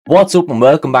What's up and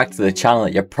welcome back to the channel.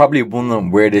 You're probably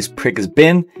wondering where this prick has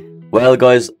been. Well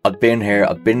guys, I've been here,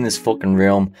 I've been in this fucking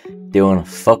room doing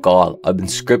fuck all. I've been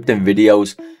scripting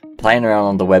videos, playing around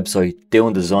on the website,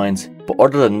 doing designs, but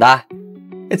other than that,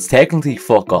 it's technically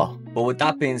fuck all. But with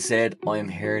that being said, I'm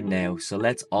here now, so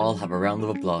let's all have a round of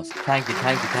applause. Thank you,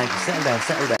 settle down.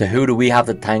 So who do we have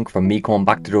to thank for me coming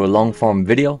back to do a long form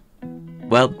video?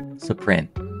 Well, Supreme.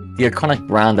 The iconic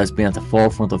brand that's been at the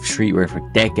forefront of streetwear for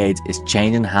decades is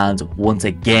changing hands once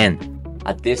again.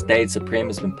 At this stage, Supreme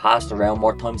has been passed around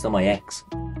more times than my ex.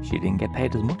 She didn't get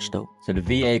paid as much though. So the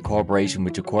VA Corporation,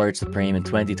 which acquired Supreme in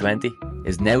 2020,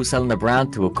 is now selling the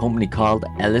brand to a company called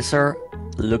Essilor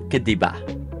Luxottica.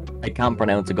 I can't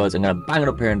pronounce it guys, I'm going to bang it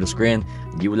up here on the screen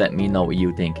and you let me know what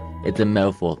you think. It's a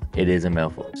mouthful, it is a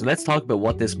mouthful. So let's talk about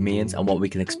what this means and what we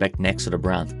can expect next to the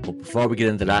brand. But before we get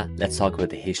into that, let's talk about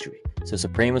the history. So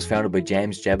Supreme was founded by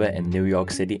James Jebba in New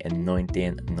York City in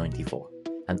 1994.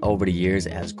 And over the years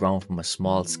it has grown from a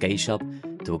small skate shop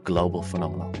to a global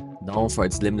phenomenon, known for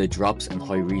its limited drops and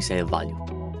high resale value.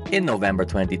 In November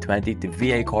 2020, the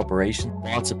VA Corporation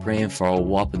bought Supreme for a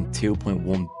whopping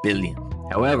 $2.1 billion.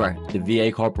 However, the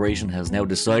VA Corporation has now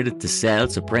decided to sell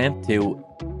Supreme to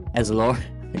Essilor.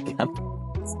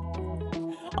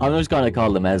 I'm just going to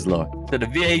call them Essilor. So the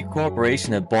VA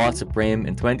Corporation had bought Supreme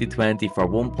in 2020 for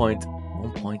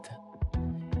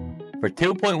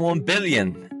 2.1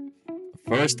 billion.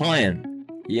 First time.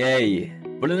 Yay.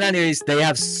 But in any case, they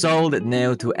have sold it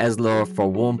now to Essilor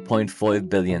for 1.5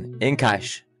 billion in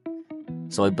cash.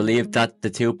 So I believe that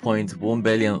the 2.1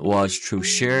 billion was through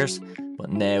shares, but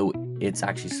now it's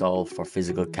actually sold for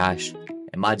physical cash.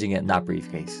 Imagine getting that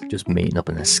briefcase. Just meeting up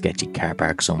in a sketchy car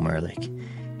park somewhere like,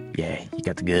 yeah, you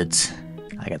got the goods.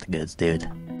 I got the goods, dude.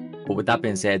 But with that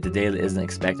being said, the deal isn't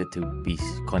expected to be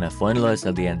kind of finalized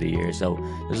at the end of the year, so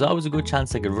there's always a good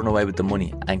chance they could run away with the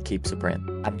money and keep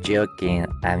Supreme. I'm joking.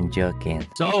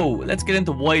 So let's get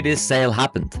into why this sale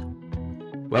happened.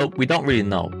 Well, we don't really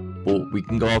know, but we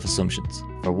can go off assumptions.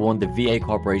 For one, the VA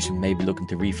Corporation may be looking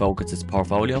to refocus its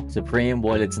portfolio. Supreme,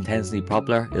 while it's intensely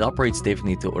popular, it operates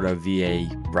differently to other VA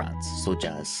brands, such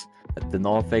as the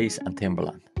North Face and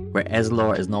Timberland, where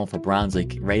Essilor is known for brands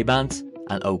like Ray-Bans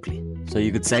and Oakley. So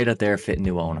you could say that they're a fit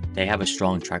new owner. They have a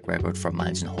strong track record for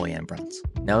managing high-end brands.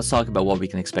 Now let's talk about what we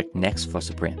can expect next for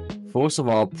Supreme. First of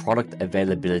all, product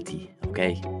availability,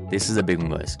 okay? This is a big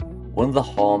one, guys. One of the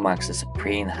hallmarks that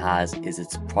Supreme has is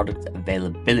its product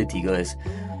availability, guys.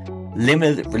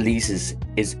 Limited releases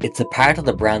it's a part of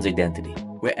the brand's identity.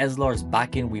 With Essilor's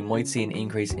backing, we might see an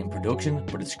increase in production,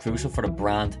 but it's crucial for the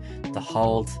brand to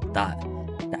hold that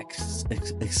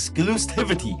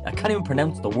exclusivity. I can't even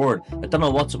pronounce the word. I don't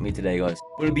know what's with me today, guys.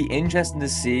 But it'll be interesting to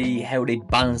see how they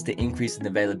balance the increase in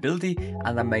availability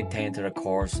and then maintain to the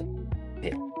course.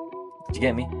 Yeah. Do you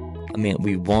get me? I mean,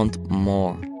 we want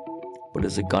more, but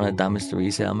is it gonna damage the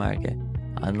resale market?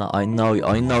 I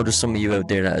know there's some of you out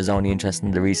there that is only interested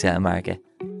in the resale market.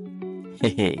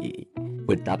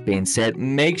 With that being said,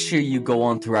 make sure you go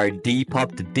on to our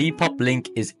Depop. The Depop link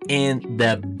is in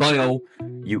the bio.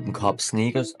 You can cop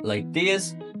sneakers like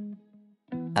these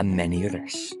and many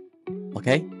others.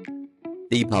 Okay?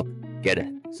 Depop, get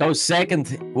it. So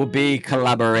second would be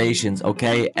collaborations,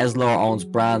 okay? Essilor owns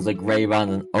brands like Ray-Ban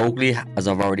and Oakley, as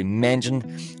I've already mentioned.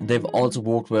 They've also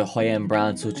worked with high-end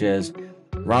brands such as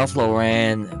Ralph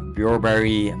Lauren,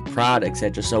 Burberry, and Prada,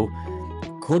 etc. So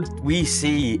could we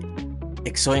see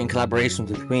exciting collaborations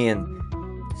between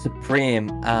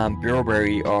Supreme and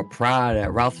Burberry or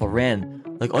Prada, Ralph Lauren?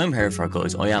 Like, I'm here for it,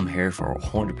 guys. I am here for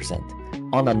 100%.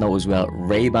 On that note as well,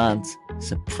 Ray-Bans,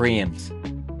 Supremes.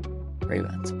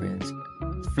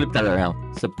 Flip that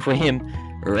around. Supreme,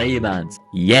 Ray-Bans.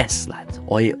 Yes, lads.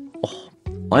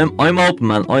 I'm open,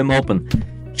 man. I'm open.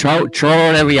 Throw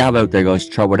whatever you have out there, guys.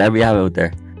 Throw whatever you have out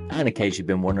there. And in case you've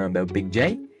been wondering about Big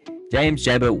J, James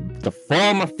Jebba, the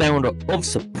former founder of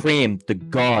Supreme, the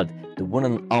god, the one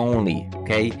and only,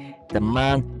 okay? The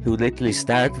man who literally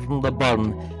started from the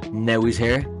bottom, now he's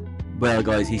here. Well,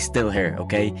 guys, he's still here,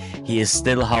 okay? He is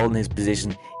still holding his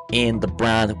position in the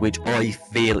brand, which I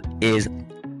feel it's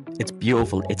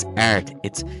beautiful, it's art,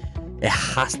 it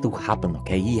has to happen,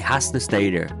 okay? He has to stay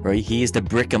there, right? He is the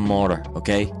brick and mortar,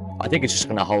 okay? I think it's just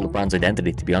going to hold the brand's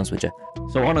identity, to be honest with you.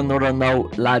 So on another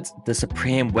note, lads, the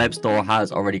Supreme web store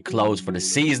has already closed for the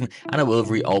season and it will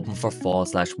reopen for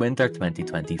fall/winter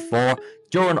 2024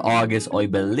 during August, I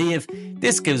believe.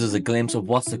 This gives us a glimpse of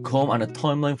what's to come and a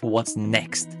timeline for what's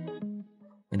next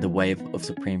in the wave of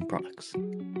Supreme products.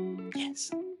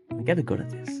 Yes, I'm getting good at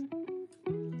this.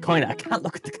 Kinda, I can't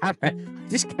look at the camera. I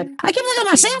keep looking at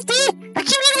myself, dude. I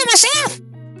keep looking at myself.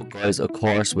 But Guys, of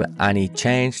course, with any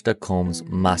change there comes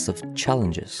massive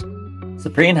challenges.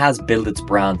 Supreme has built its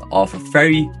brand off a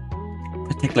very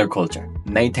particular culture.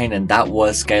 Maintaining that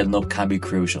while scaling up can be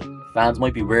crucial. Fans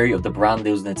might be wary of the brand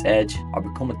losing its edge or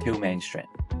becoming too mainstream.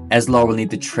 Essilor will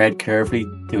need to tread carefully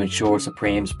to ensure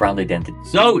Supreme's brand identity.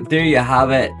 So there you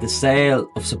have it. The sale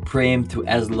of Supreme to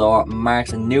Essilor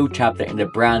marks a new chapter in the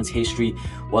brand's history.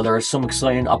 While there are some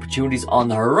exciting opportunities on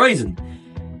the horizon,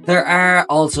 there are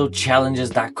also challenges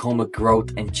that come with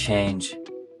growth and change.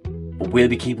 But we'll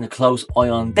be keeping a close eye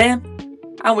on them,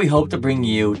 and we hope to bring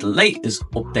you the latest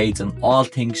updates on all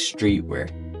things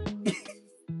streetwear.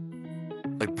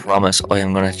 I promise I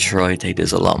am going to try to take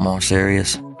this a lot more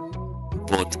serious.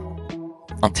 But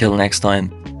until next time,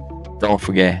 don't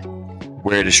forget,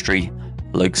 wear the street,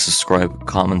 like, subscribe,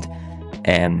 comment,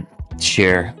 and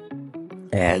share,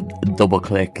 double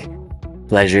click,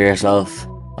 pleasure yourself.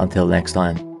 Until next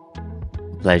time,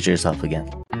 pleasure yourself again.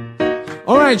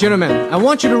 Alright gentlemen, I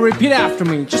want you to repeat after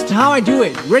me, just how I do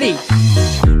it. Ready?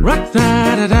 Rock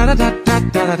da da da da da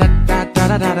da da da da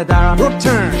da da da da. Rock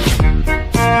turn.